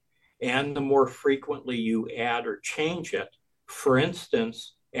Business, and the more frequently you add or change it. For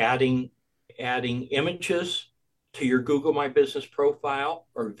instance, adding images to your Google My Business profile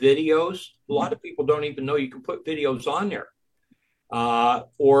or videos. A lot of people don't even know you can put videos on there.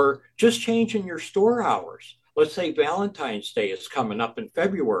 Or just changing your store hours. Let's say Valentine's Day is coming up in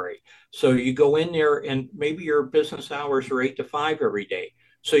February. So you go in there and maybe your business hours are 8 to 5 every day.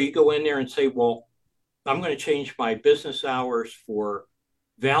 So you go in there and say, well, I'm going to change my business hours for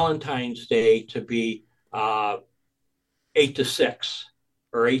Valentine's Day to be 8 to 6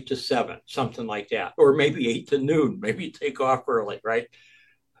 or 8 to 7, something like that. Or maybe 8 to noon, maybe you take off early, right?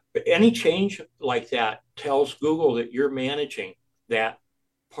 But any change like that tells Google that you're managing that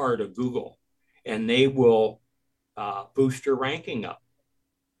part of Google, and they will boost your ranking up.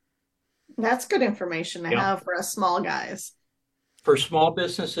 That's good information to have for us small guys. For small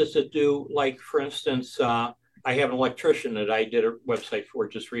businesses that do, like, for instance, I have an electrician that I did a website for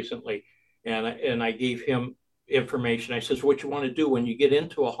just recently, and I gave him information. I says, what you want to do when you get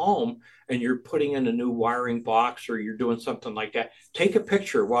into a home and you're putting in a new wiring box or you're doing something like that, take a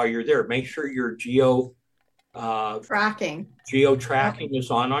picture while you're there. Make sure your geo tracking is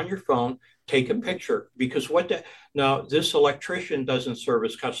on your phone. Take a picture, because now this electrician doesn't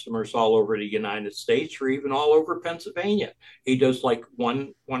service customers all over the United States or even all over Pennsylvania. He does like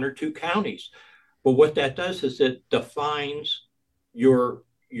one or two counties. But what that does is it defines your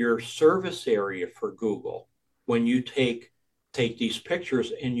service area for Google when you take these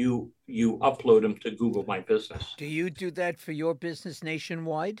pictures and you upload them to Google My Business. Do you do that for your business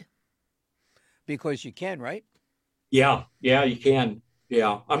nationwide? Because you can, right? Yeah, you can.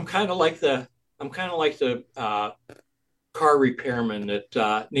 Yeah, I'm kind of like the car repairman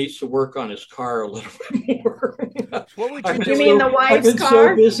that needs to work on his car a little bit more. What would you do? You mean the wife's I've been car?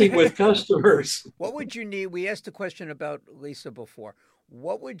 so busy with customers. What would you need? We asked a question about Lisa before.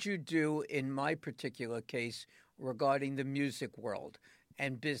 What would you do in my particular case regarding the music world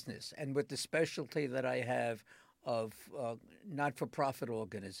and business, and with the specialty that I have of not-for-profit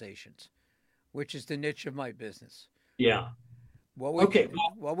organizations, which is the niche of my business? Yeah. What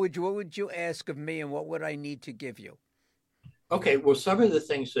would you ask of me, and what would I need to give you? Okay, well, some of the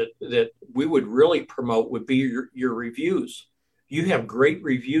things that we would really promote would be your reviews. You have great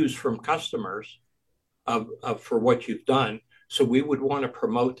reviews from customers for what you've done, so we would want to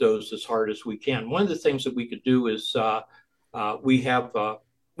promote those as hard as we can. One of the things that we could do is we have,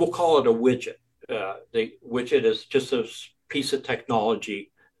 we'll call it a widget. The widget is just a piece of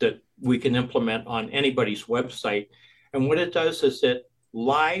technology that we can implement on anybody's website. And what it does is it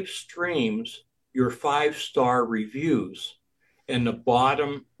live streams your 5-star reviews in the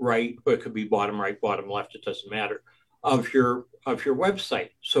bottom right, or it could be bottom right, bottom left, it doesn't matter, of your website.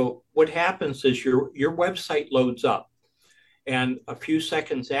 So what happens is your website loads up, and a few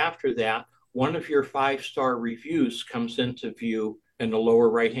seconds after that, one of your 5-star reviews comes into view in the lower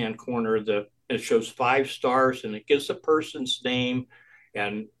right-hand corner. It shows 5 stars, and it gives the person's name,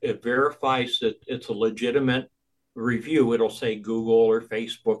 and it verifies that it's a legitimate review. It'll say Google or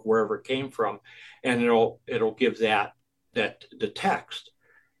Facebook, wherever it came from, and it'll give that the text,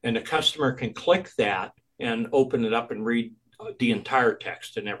 and the customer can click that and open it up and read the entire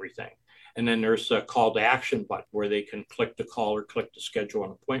text and everything. And then there's a call to action button where they can click to call or click to schedule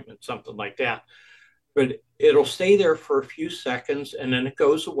an appointment, something like that. But it'll stay there for a few seconds, and then it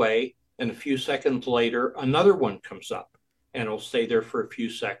goes away, and a few seconds later another one comes up, and it'll stay there for a few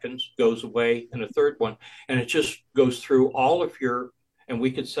seconds, goes away, and a third one. And it just goes through all of and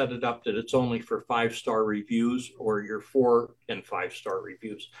we could set it up that it's only for 5-star reviews or your 4 and 5-star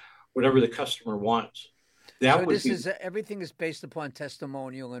reviews, whatever the customer wants. Everything is based upon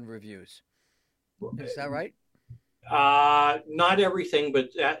testimonial and reviews. Is that right? Not everything, but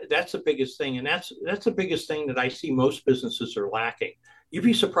that's the biggest thing, and that's the biggest thing that I see most businesses are lacking. You'd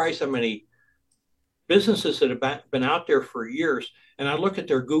be surprised how many businesses that have been out there for years, and I look at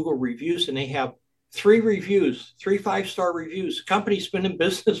their Google reviews, and they have 3 reviews, 3 5-star reviews. The company's been in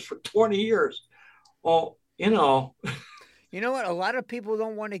business for 20 years. Well, You know what? A lot of people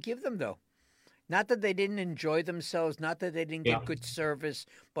don't want to give them, though. Not that they didn't enjoy themselves, not that they didn't yeah, get good service,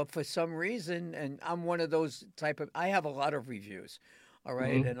 but for some reason, and I'm one of those I have a lot of reviews, all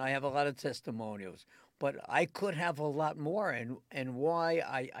right, hmm and I have a lot of testimonials, but I could have a lot more, and why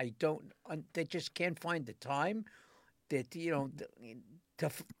I don't, they just can't find the time that,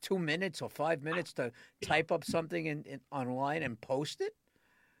 2 minutes or 5 minutes to type up something online and post it,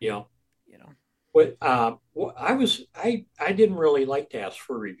 yeah. you know. I didn't really like to ask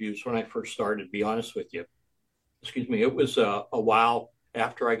for reviews when I first started, to be honest with you. Excuse me. It was a while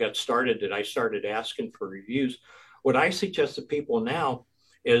after I got started that I started asking for reviews. What I suggest to people now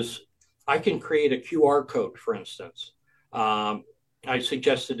is I can create a QR code, for instance. I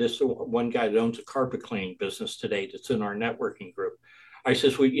suggested this to one guy that owns a carpet cleaning business today that's in our networking group. I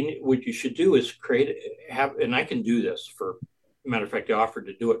says, what you should do is and I can do this for, matter of fact, I offered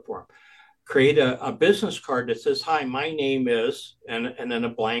to do it for him. Create a business card that says, hi, my name is, and then a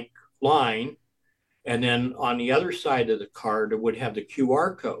blank line. And then on the other side of the card, it would have the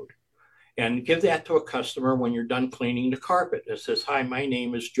QR code. And give that to a customer when you're done cleaning the carpet. It says, hi, my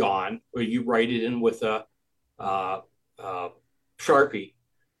name is John. Or you write it in with a Sharpie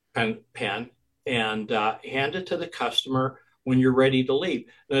pen and hand it to the customer when you're ready to leave.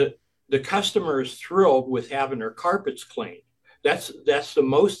 The customer is thrilled with having their carpets cleaned. That's the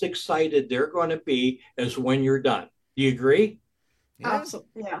most excited they're going to be as when you're done. Do you agree? Yeah.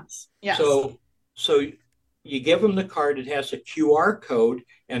 Absolutely. Yes. Yes. So you give them the card. It has a QR code,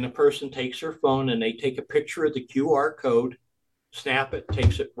 and the person takes their phone and they take a picture of the QR code, snap it,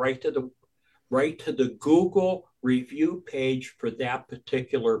 takes it right to the Google review page for that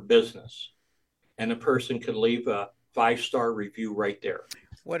particular business, and a person can leave a 5-star review right there.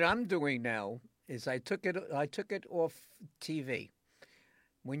 What I'm doing now is I took it off TV.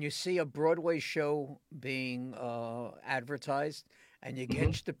 When you see a Broadway show being advertised, and you Mm-hmm.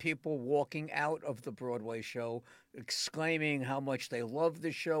 catch the people walking out of the Broadway show exclaiming how much they love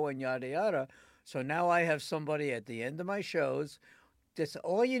the show and yada yada. So now I have somebody at the end of my shows. Just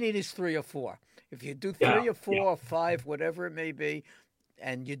all you need is 3 or 4. If you do Yeah, 3 or 4 yeah, or 5, whatever it may be,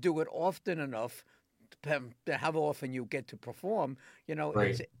 and you do it often enough, to how often you get to perform,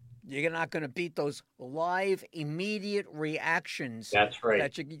 right. you're not going to beat those live, immediate reactions That's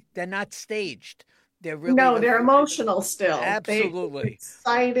right. they're not staged. They're really No, they're emotional still. They absolutely.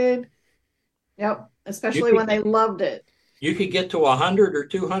 excited. Yep. You Especially could when they loved it. you could get to 100 or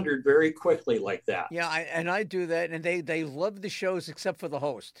 200 very quickly like that. Yeah, I do that, and they love the shows except for the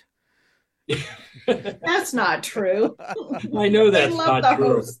host. That's not true. I know They that's love not the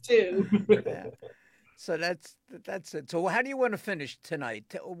true. host too. Yeah. So that's it. So how do you want to finish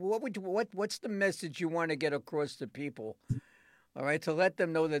tonight? What's the message you want to get across to people? All right, to let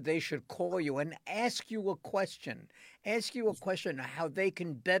them know that they should call you and ask you a question. Ask you a question on how they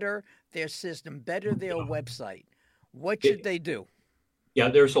can better their system, better their website. What should they do? Yeah,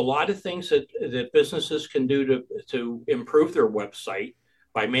 there's a lot of things that businesses can do to improve their website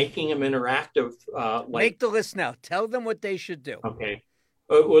by making them interactive. Make the list now. Tell them what they should do. Okay.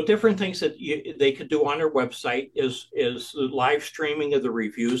 Well, different things that they could do on their website is live streaming of the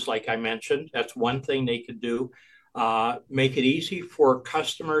reviews, like I mentioned. That's one thing they could do. Make it easy for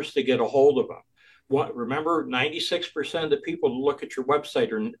customers to get a hold of them. Remember, 96% of the people who look at your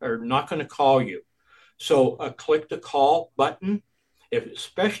website are not going to call you. So a click to call button,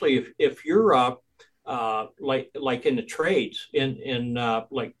 especially if you're like in the trades, in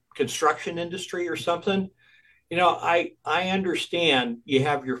like construction industry or something. I understand you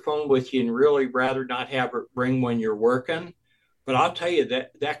have your phone with you and really rather not have it ring when you're working. But I'll tell you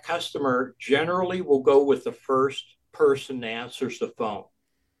that customer generally will go with the first person that answers the phone.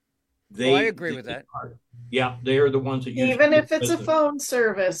 I agree with that. Yeah, they are the ones that usually Even if it's a business. phone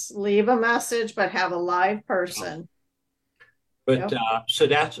service, leave a message, but have a live person. But Yep. so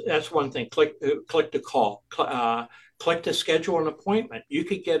that's one thing. Click to call. Click to schedule an appointment. You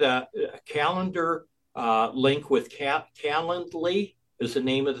could get a calendar link with Calendly is the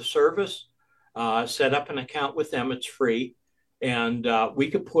name of the service. Set up an account with them. It's free, and we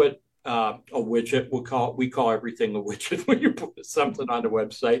could put a widget. We call everything a widget when you put something on the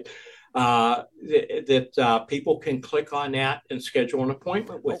website. That people can click on that and schedule an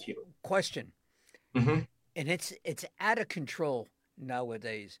appointment with you. Question. Mm-hmm. And it's out of control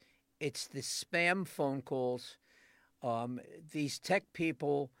nowadays. It's the spam phone calls. these tech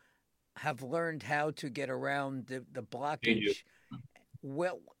people have learned how to get around the blockage.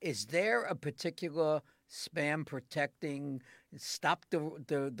 Well, is there a particular spam protecting, stop the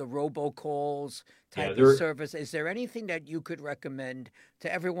robocalls type of service? Is there anything that you could recommend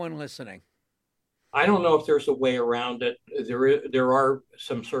to everyone listening? I don't know if there's a way around it. There are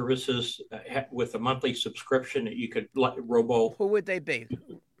some services with a monthly subscription that you could Who would they be?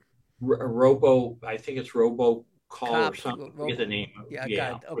 I think it's Robo Call or something. I forget the name.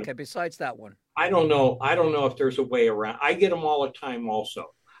 Yeah. Okay. Besides that one, I don't know if there's a way around. I get them all the time.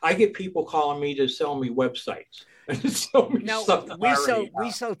 Also, I get people calling me to sell me websites. We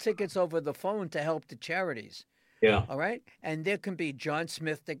sell tickets over the phone to help the charities. Yeah. All right. And there can be John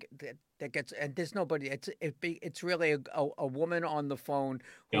Smith that gets, and there's nobody. It's really a woman on the phone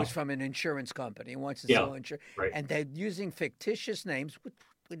who's from an insurance company and wants to sell insurance, and they're using fictitious names.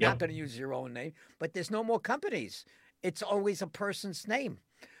 We're not going to use your own name, but there's no more companies. It's always a person's name.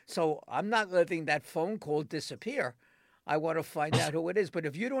 So I'm not letting that phone call disappear. I want to find out who it is. But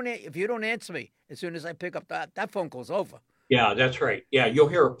if you don't answer me as soon as I pick up that phone call's over. Yeah, that's right. Yeah, you'll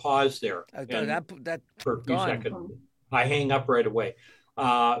hear a pause there. That for a few seconds. I hang up right away.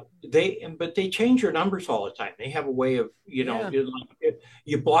 They change your numbers all the time. They have a way of, you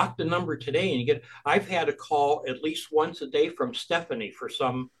block the number today and you get. I've had a call at least once a day from Stephanie for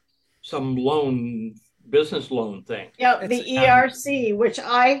some business loan thing. Yeah, the ERC, which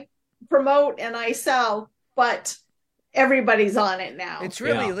I promote and I sell, but everybody's on it now. It's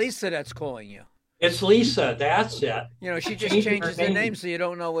really Lisa that's calling you. It's Lisa. That's it. She just changes the name so you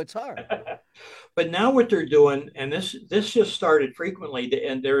don't know it's her. But now what they're doing, and this just started frequently,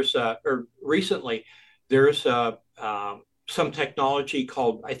 and recently, there's some technology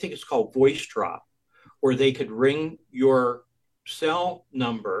I think it's called Voice Drop, where they could ring your cell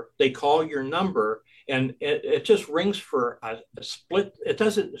number. They call your number, and it just rings for a split.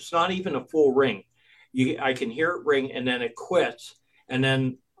 It's not even a full ring. I can hear it ring, and then it quits, and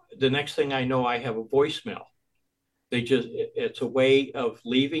then the next thing I know, I have a voicemail. It's a way of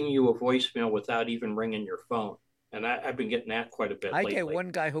leaving you a voicemail without even ringing your phone. And I've been getting that quite a bit lately. I get one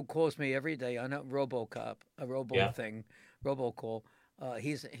guy who calls me every day on a robocall.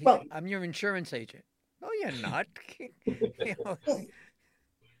 I'm your insurance agent. No, you're not.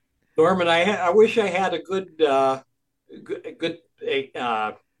 Norman, I wish I had a good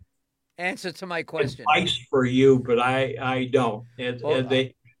answer to my question. Advice for you, but I don't.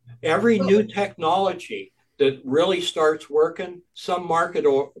 Every new technology that really starts working, some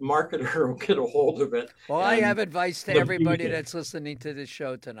marketer will get a hold of it. Well, I have advice to everybody that's listening to this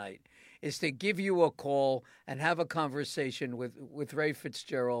show tonight, is to give you a call and have a conversation with Ray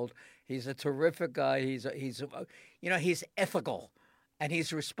Fitzgerald. He's a terrific guy. He's ethical, and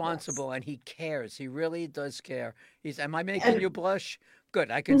he's responsible, and he cares. He really does care. Am I making you blush? Good.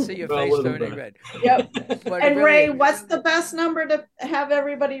 I can see your face turning red. Yep. And Ray, what's the best number to have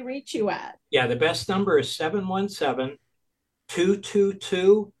everybody reach you at? Yeah, the best number is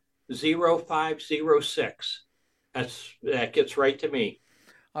 717-222-0506. That gets right to me.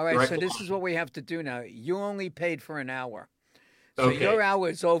 All right. So this is what we have to do now. You only paid for an hour. So your hour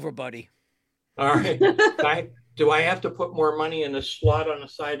is over, buddy. All right. Do I have to put more money in a slot on the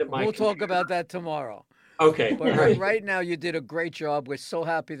side of my computer? Talk about that tomorrow. Okay. But right now, you did a great job. We're so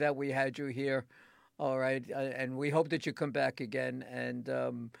happy that we had you here. All right. And we hope that you come back again. And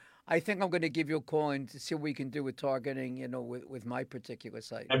I think I'm going to give you a call and to see what we can do with targeting, with my particular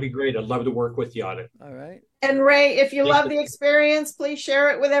site. That'd be great. I'd love to work with you on it. All right. And Ray, if you love the experience, please share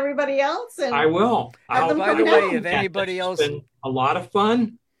it with everybody else. And I will. By the way, if anybody else... It's been a lot of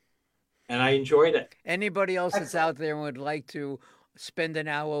fun, and I enjoyed it. Anybody else that's out there and would like to spend an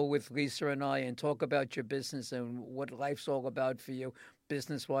hour with Lisa and I and talk about your business and what life's all about for you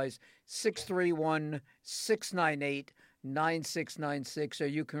business-wise, 631-698-9696, or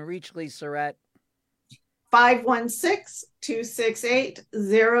you can reach Lisa at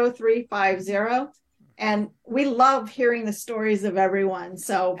 516-268-0350. And we love hearing the stories of everyone.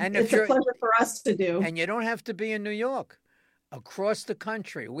 So it's a pleasure for us to do. And you don't have to be in New York. Across the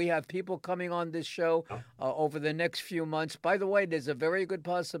country, we have people coming on this show over the next few months. By the way, there's a very good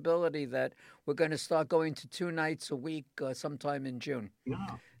possibility that we're going to start going to 2 nights a week sometime in June. Yeah.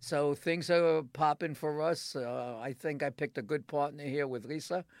 So things are popping for us. I think I picked a good partner here with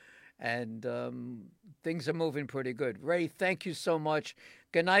Lisa, and things are moving pretty good. Ray, thank you so much.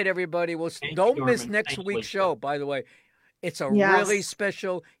 Good night, everybody. Don't miss next week's show, by the way. It's really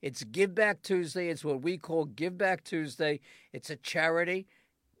special. It's Give Back Tuesday. It's what we call Give Back Tuesday. It's a charity.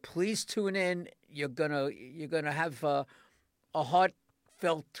 Please tune in. You're gonna have a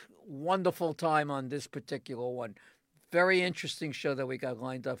heartfelt, wonderful time on this particular one. Very interesting show that we got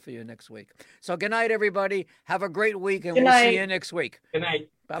lined up for you next week. So good night, everybody. Have a great week, and we'll see you next week. Good night.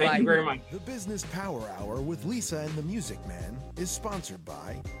 Bye-bye. Thank you very much. The Business Power Hour with Lisa and the Music Man is sponsored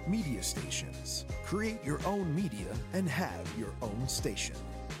by Media Stations. Create your own media and have your own station.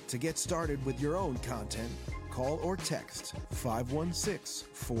 To get started with your own content, call or text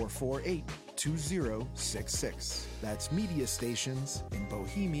 516-448-2066. That's Media Stations in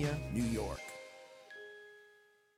Bohemia, New York.